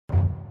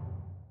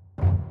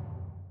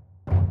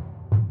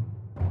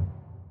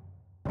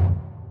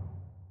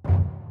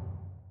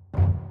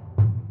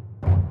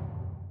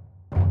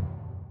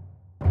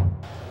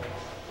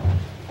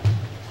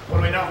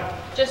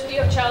Just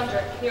you of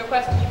Challenger. He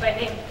requested you by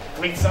name.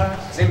 Fleet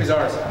size? Same as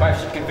ours.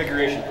 5-ship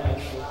configuration.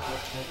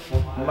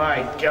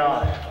 My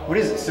God. What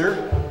is it, sir?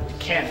 It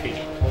can't be.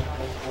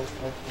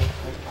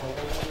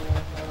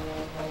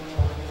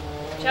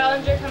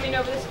 Challenger coming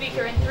over the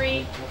speaker in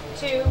 3,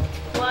 2,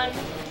 1.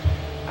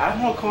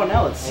 Admiral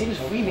Cornell, it seems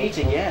we meet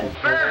again.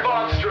 Baron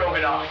von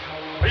Stroganoff.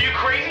 Are you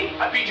crazy?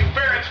 I beat you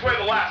fair and square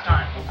the last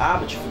time. Ah,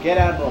 but you forget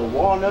Admiral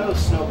War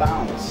knows no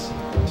bounds.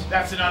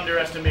 That's an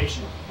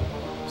underestimation.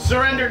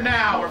 Surrender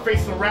now or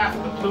face the wrath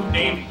of the Blue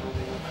Navy.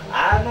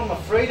 I'm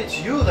afraid it's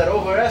you that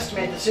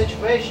overestimate the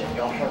situation.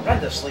 You're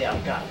horrendously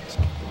outgunned.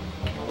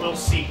 We'll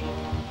see.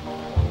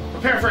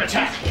 Prepare for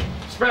attack.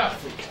 Spread out the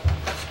fleet.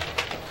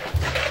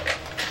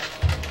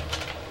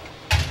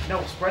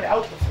 No, spread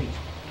out the fleet.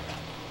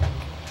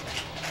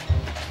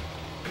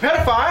 Prepare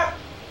to fire.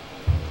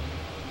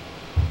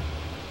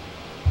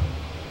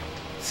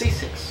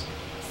 C6.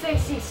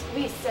 C6,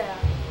 oui, sir.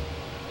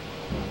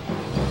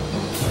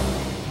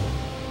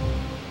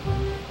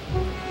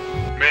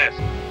 Miss.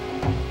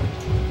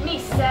 Me,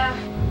 sir.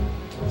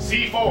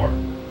 C4.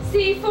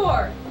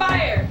 C4,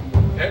 fire.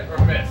 Hit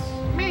or miss?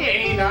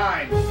 Me.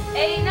 A9.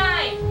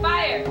 A9,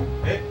 fire.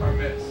 Hit or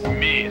miss?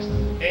 Miss.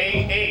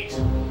 A8.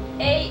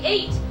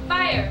 A8,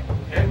 fire.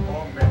 Hit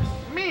or miss?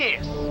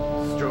 Miss.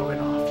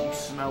 Stroganoff, you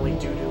smelly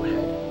doo-doo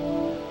head.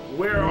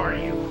 Where are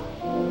you?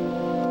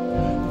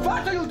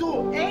 What do you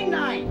do?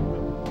 A9!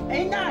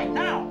 A9,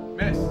 now!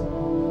 Miss.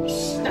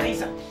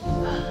 Scheiße!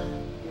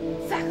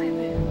 Sacre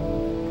bleu.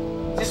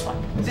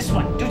 This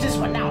one, do this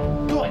one now!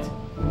 Do it!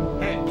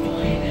 Hit.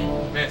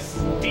 Miss.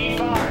 D5.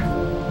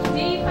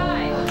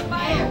 D5,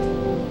 fire.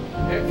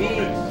 Hit or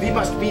miss? We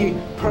must be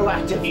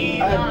proactive.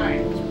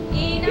 E9.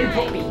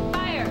 Input me. E9,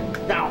 fire.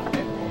 Now!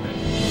 Hit or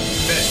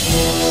miss? Miss.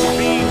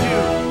 B2.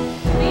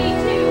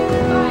 B2,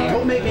 fire.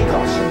 Don't make me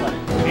caution.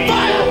 B4.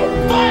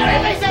 Fire!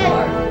 I say!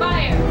 B4,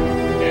 fire.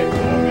 Hit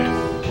or miss?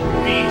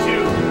 B2.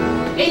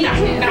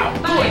 A9, now! Do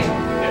Fire. it!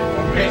 Hit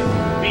or miss?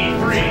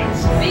 B3.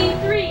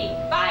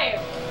 B3, fire.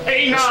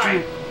 A9.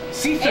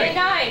 C3. A9,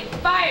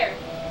 fire.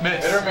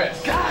 Miss. Hit or miss?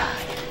 God!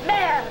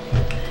 Man,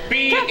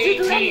 can't you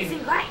do B18.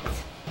 anything right?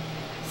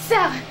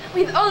 Sir,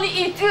 with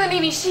only 2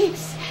 enemy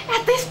ships,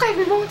 at this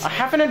very moment. I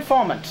have an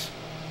informant.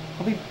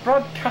 We'll be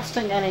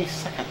broadcasting any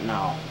second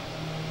now.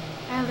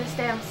 I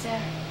understand, sir.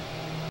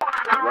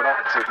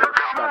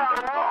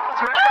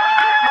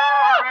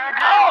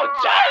 Oh,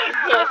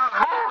 Jesus!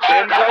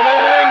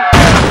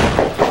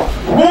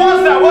 What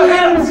was that? What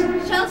hit us?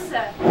 Shell,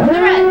 sir. The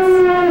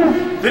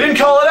Reds. They didn't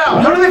call it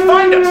out. How did they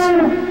find us?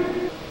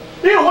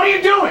 You, what are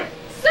you doing?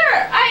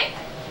 Sir,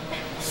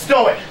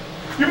 Stow it.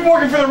 You've been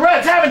working for the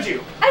Reds, haven't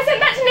you? I sent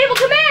that to Naval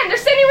Command. They're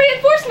sending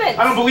reinforcements.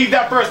 I don't believe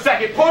that for a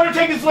second. Porter,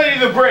 take this lady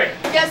to the brig.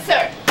 Yes,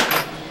 sir.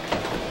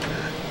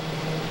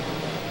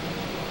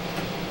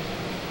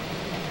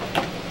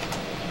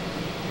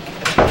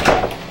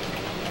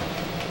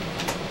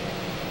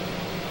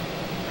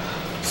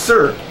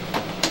 Sir,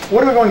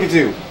 what are we going to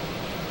do?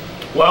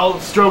 Well,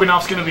 if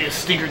Stroganoff's gonna be a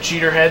stinker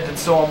cheater head, then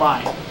so am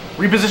I.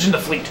 Reposition the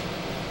fleet.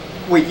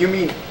 Wait, you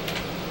mean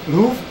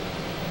move?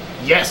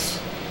 Yes.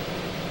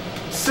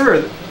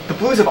 Sir, the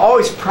Blues have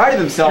always prided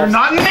themselves. You're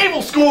not in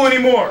naval school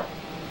anymore.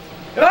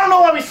 And I don't know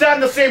why we sat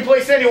in the same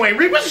place anyway.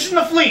 Reposition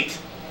the fleet.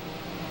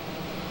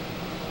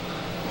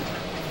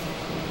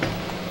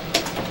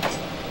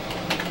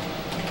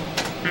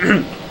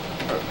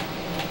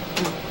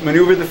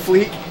 Maneuver the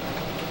fleet.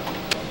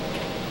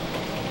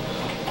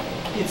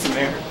 Need some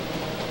air.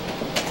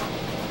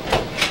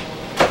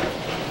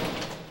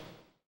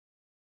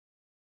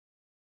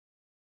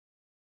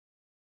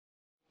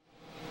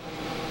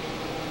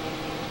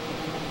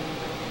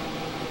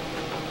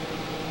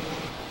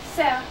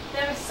 Sir,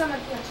 there is someone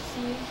here to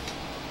see you.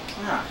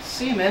 Ah,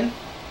 see him in.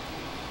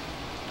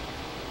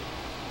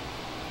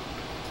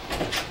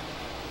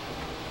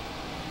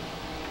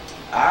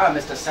 Ah,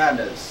 Mr.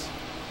 Sanders,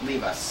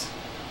 leave us.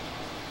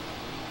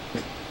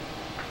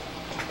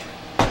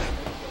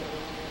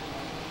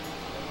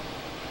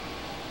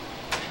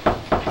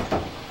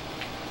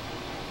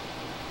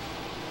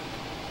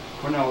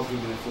 Cornell was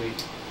moving the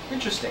fleet.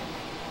 Interesting.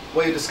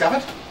 Were you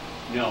discovered?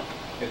 No,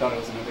 they thought it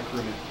was another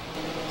crewman.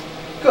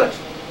 Good.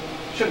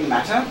 Shouldn't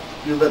matter.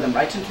 You lure them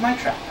right into my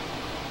trap,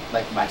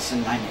 like mice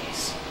in my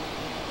maze.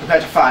 Prepare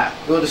to fire.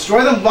 We will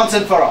destroy them once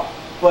and for all.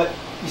 But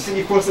you said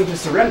you forced them to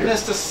surrender.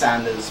 Mr.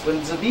 Sanders,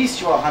 when the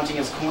beast you are hunting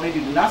is cornered,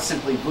 you do not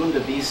simply wound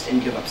the beast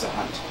and give up the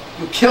hunt.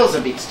 You kill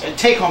the beast and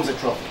take home the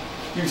trophy.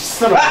 You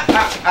son of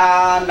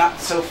a... Not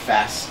so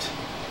fast.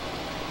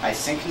 I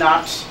think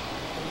not.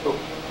 Oh,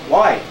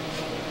 why?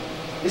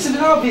 Isn't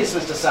it obvious,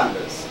 Mr.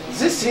 Sanders?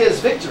 This here is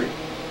victory.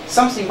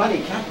 Something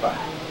money can't buy.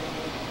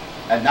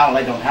 And now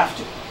I don't have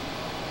to.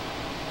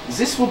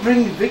 This will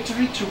bring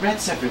victory to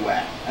Reds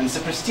everywhere, and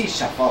the prestige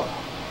shall follow.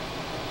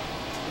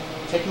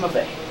 Take him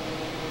away.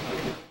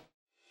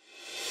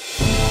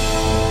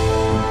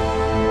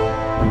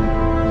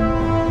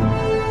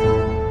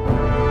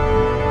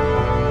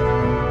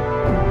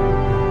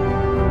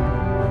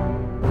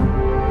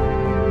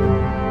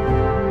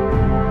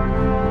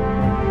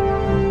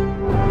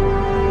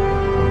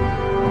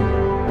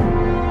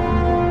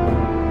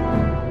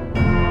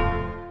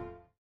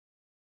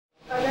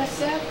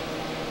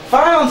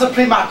 the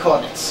pre-mark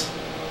coordinates.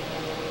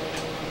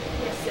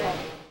 Yes, sir.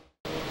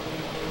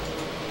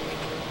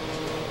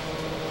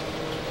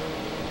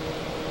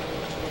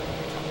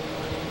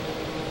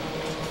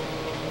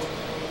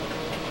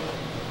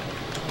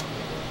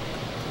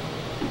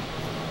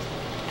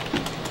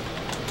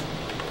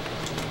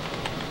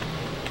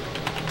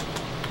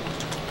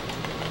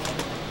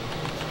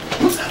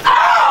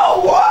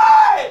 Ow!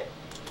 What?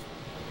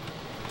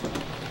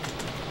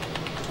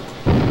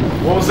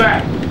 What was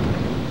that?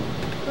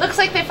 Looks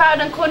like they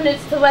found on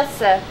coordinates to the west,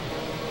 sir.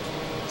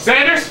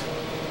 Sanders?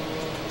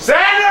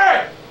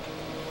 Sanders!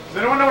 Does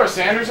anyone know where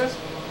Sanders is?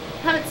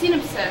 Haven't seen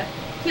him, sir.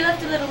 He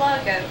left a little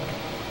while ago.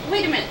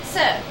 Wait a minute,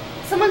 sir.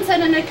 Someone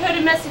sent an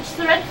encoded message to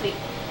the Red Fleet.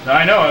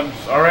 I know, I'm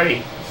already.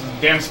 This is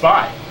a damn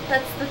spy.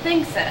 That's the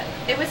thing, sir.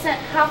 It was sent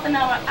half an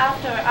hour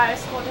after I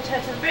escorted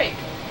her to the brig.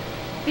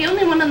 The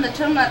only one on the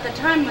terminal at the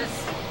time was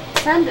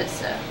Sanders,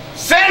 sir.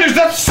 Sanders,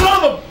 that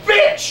son of a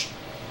bitch!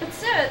 But,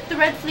 sir, the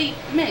Red Fleet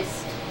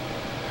missed.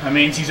 That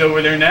means he's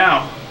over there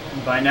now.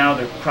 And by now,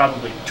 they're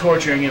probably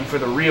torturing him for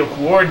the real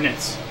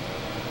coordinates.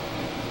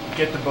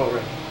 Get the boat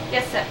ready.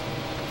 Yes, sir.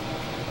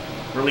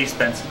 Release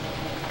Benson.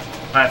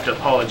 I have to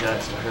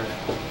apologize to her.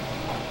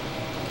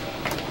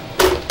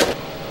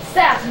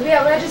 Sir, we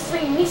are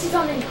registering missions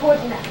on the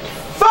coordinates.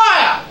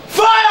 Fire!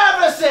 Fire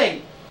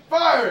everything!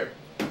 Fire!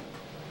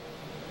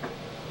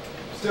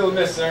 Still a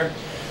miss, sir.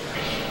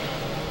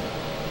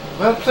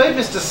 Well played,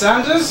 Mr.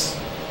 Sanders.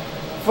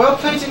 Well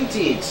played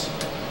indeed.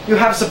 You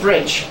have the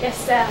bridge. Yes,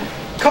 sir.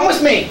 Come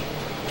with me.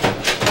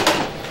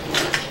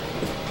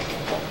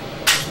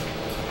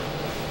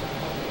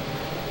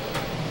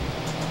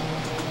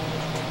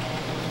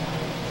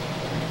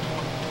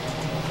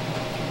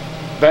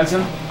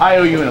 Benson, I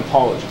owe you an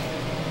apology.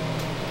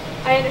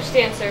 I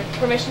understand, sir.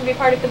 Permission to be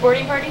part of the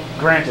boarding party?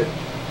 Granted.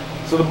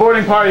 So the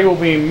boarding party will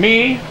be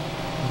me,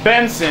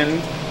 Benson,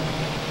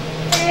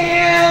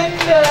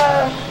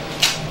 and,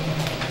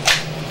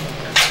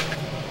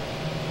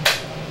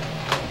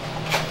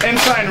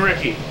 Ensign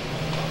Ricky.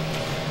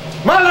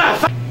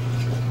 Mother!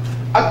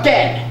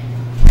 Again.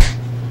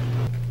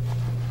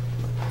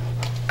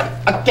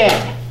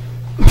 Again.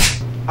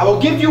 I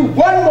will give you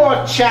one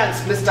more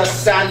chance, Mr.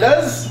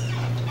 Sanders.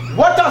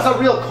 What are the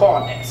real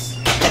coordinates?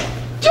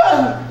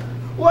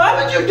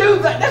 Why would you do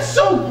that? That's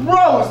so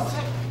gross.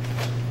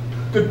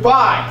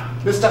 Goodbye,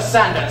 Mr.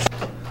 Sanders.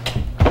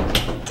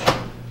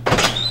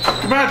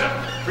 Commander,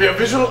 we have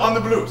visual on the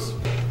blues.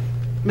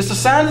 Mr.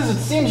 Sanders, it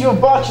seems you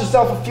have bought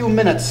yourself a few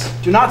minutes.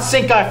 Do not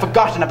think I've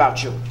forgotten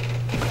about you.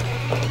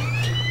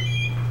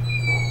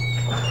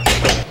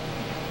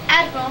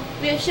 Admiral,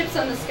 we have ships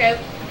on the scope.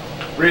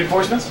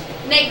 Reinforcements?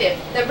 Negative.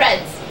 The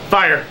Reds.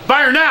 Fire!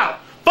 Fire now!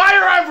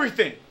 Fire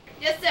everything!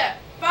 Yes, sir.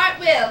 Fire at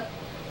will.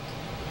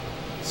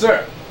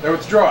 Sir, they're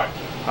withdrawing.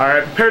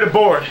 Alright, prepare to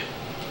board.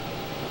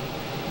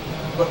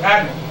 But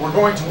Admiral, we're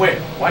going to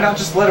win. Why not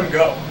just let them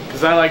go?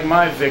 Because I like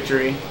my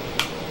victory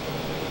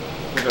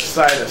with a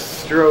side of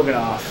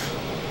stroganoff.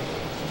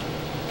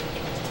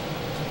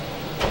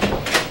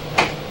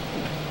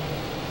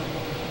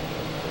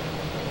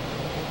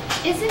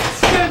 Isn't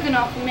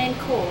stroganoff the main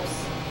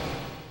course?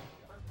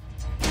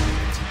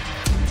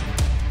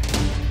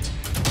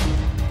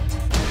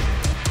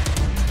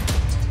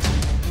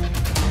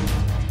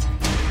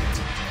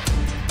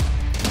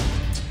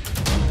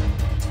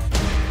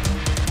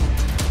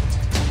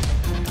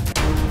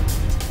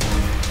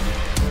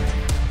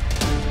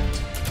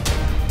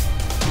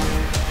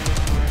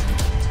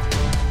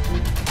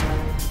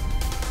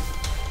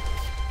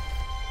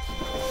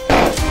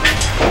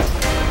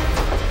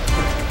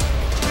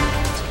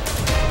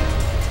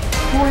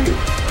 Who are you?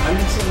 I'm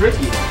Ensign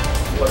Ricky.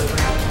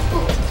 Whatever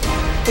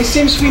happened? It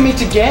seems we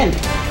meet again.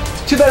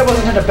 Too bad it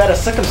wasn't under better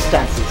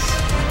circumstances.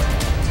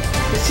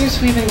 It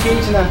seems we've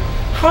engaged in a,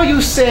 how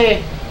you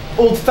say,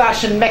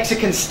 old-fashioned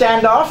Mexican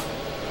standoff.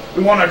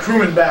 We want our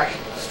crewman back,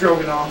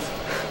 Stroganoff.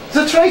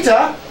 The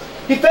traitor,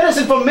 he fed us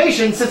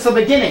information since the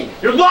beginning.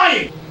 You're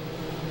lying!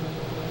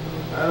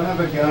 I don't have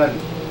a gun.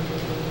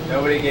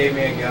 Nobody gave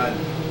me a gun.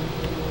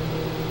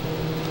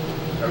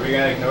 Are we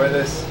gonna ignore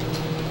this?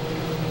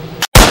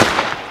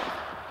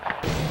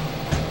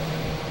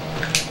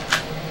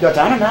 You're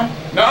down, man.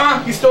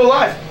 Nuh-uh, he's still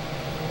alive.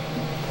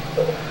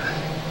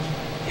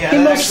 Yeah, He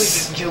that most-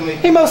 actually didn't kill me.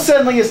 He most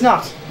certainly is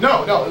not.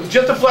 No, it was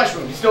just a flesh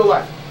wound. He's still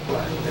alive.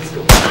 Let's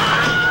go.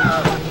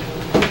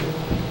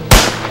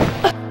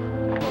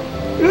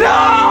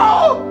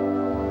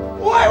 No!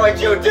 Why would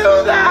you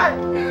do that?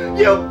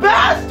 You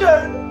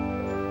bastard!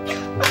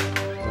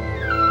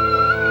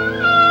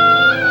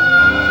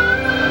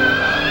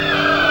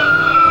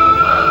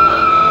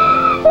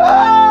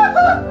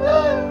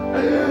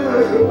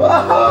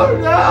 Oh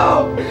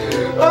no!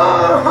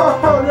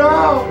 Oh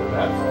no!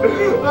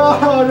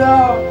 Oh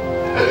no!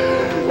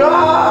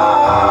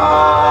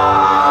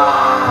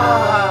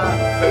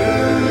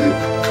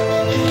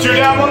 Two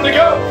down, one to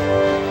go.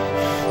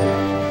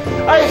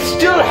 I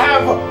still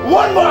have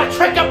one more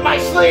trick up my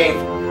sleeve!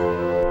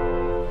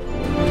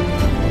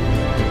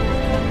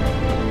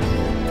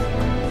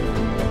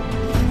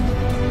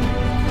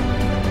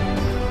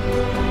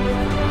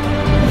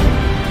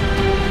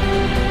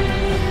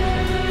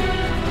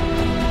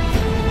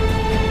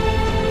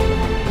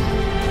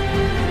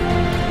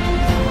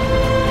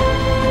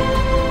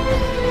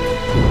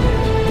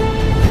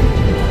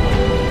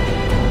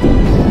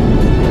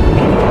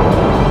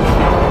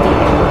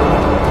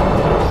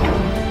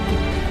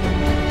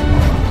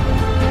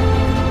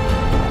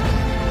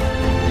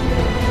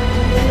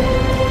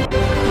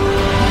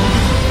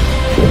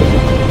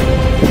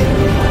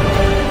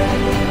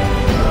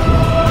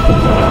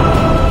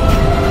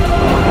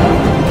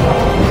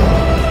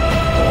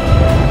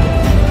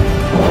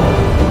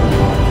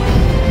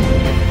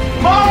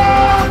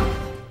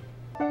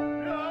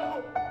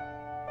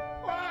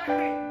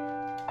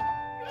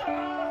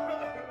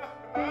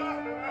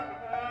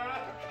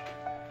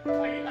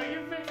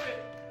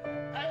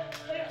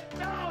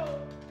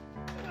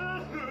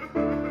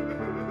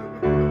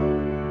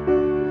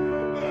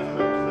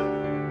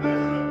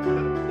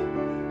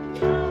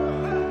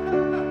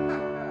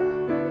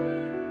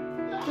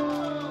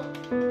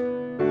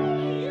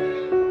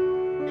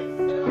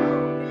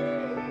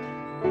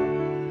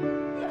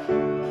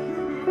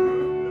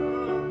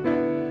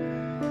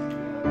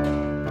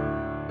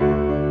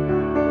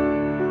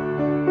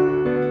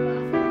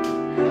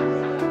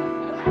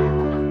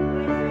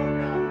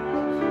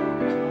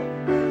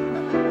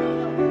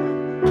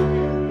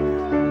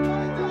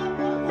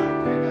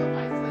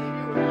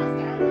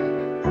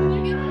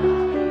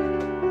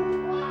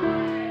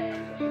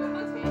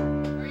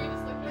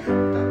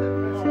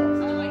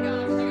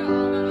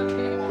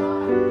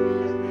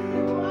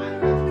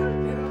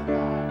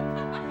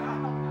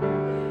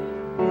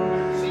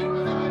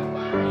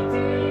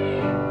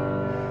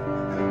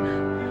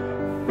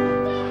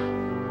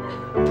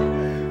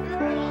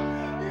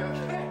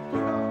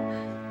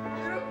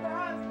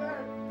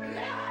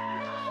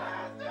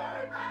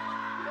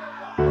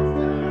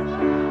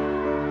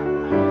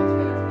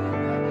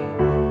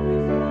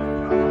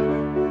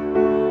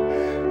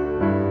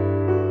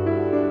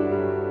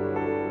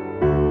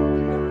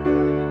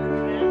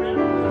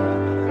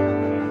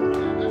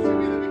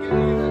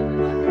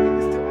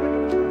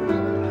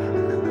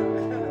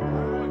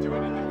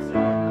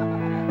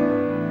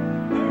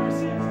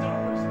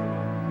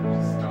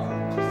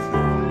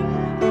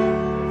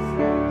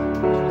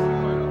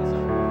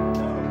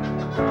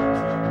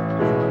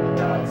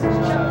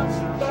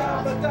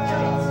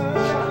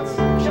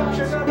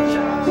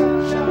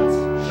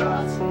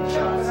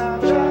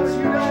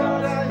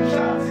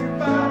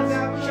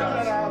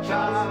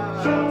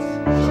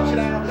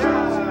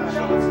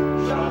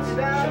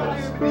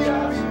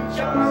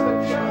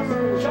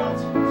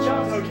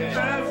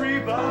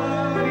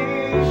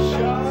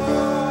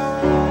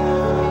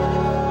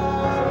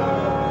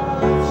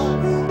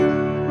 once.